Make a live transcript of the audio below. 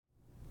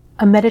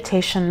A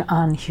meditation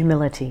on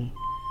humility.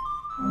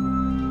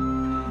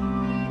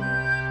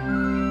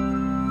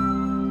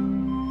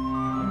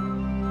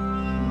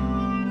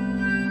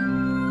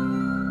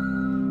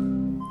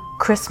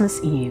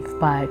 Christmas Eve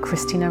by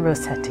Christina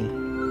Rossetti.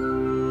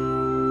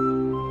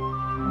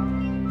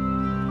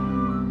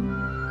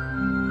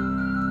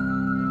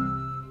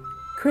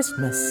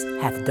 Christmas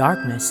hath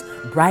darkness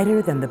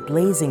brighter than the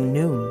blazing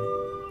noon.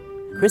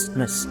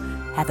 Christmas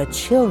hath a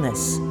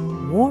chillness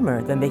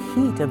warmer than the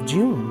heat of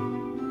June.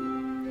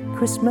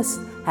 Christmas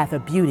hath a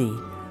beauty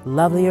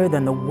lovelier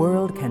than the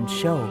world can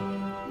show.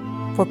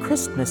 For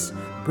Christmas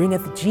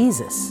bringeth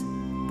Jesus,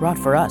 brought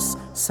for us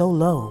so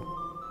low.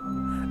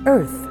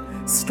 Earth,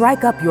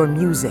 strike up your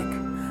music,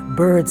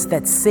 birds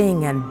that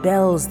sing and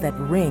bells that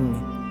ring.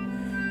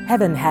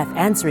 Heaven hath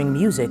answering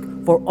music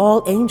for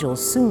all angels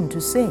soon to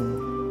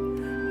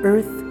sing.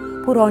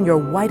 Earth, put on your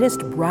whitest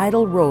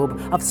bridal robe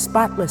of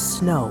spotless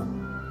snow.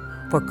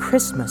 For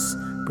Christmas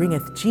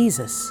bringeth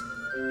Jesus,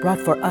 brought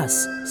for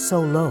us so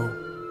low.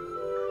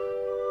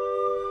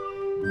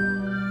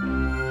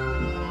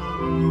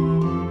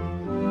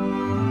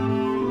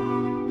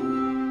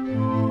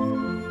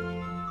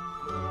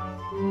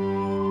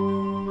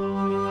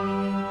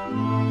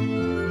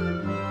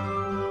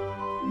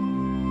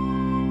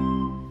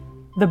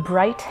 The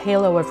bright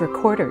halo of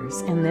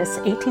recorders in this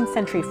 18th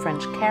century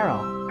French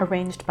carol,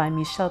 arranged by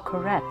Michel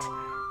Corrette,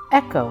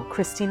 echo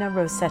Christina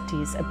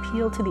Rossetti's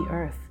appeal to the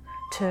earth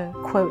to,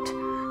 quote,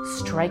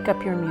 strike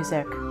up your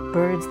music,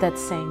 birds that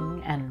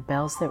sing and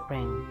bells that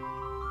ring.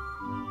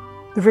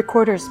 The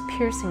recorder's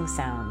piercing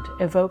sound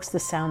evokes the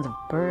sounds of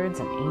birds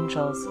and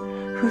angels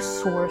who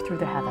soar through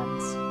the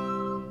heavens.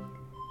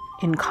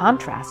 In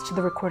contrast to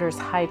the recorder's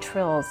high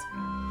trills,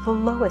 the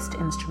lowest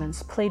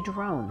instruments play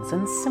drones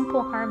and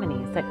simple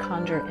harmonies that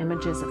conjure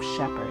images of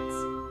shepherds.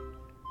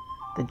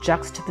 The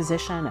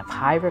juxtaposition of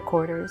high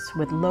recorders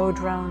with low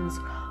drones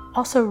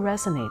also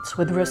resonates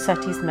with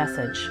Rossetti's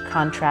message,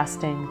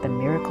 contrasting the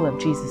miracle of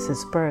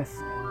Jesus'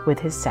 birth with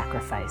his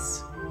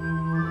sacrifice.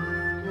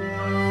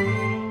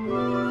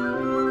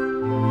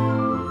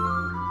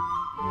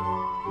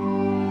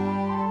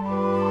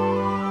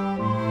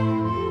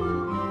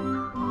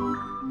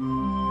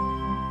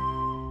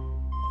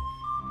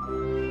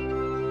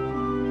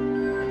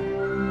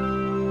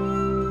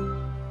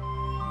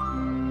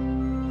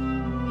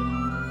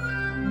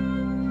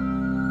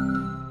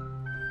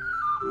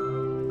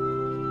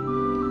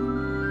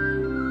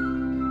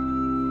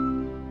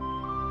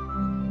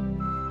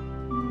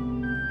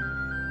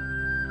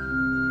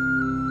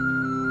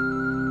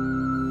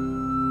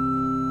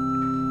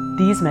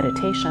 These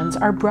meditations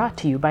are brought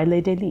to you by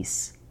Les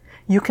Délices.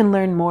 You can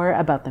learn more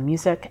about the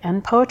music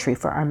and poetry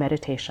for our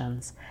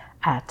meditations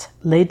at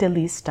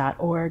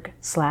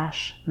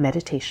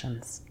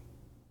lesdelices.org/meditations.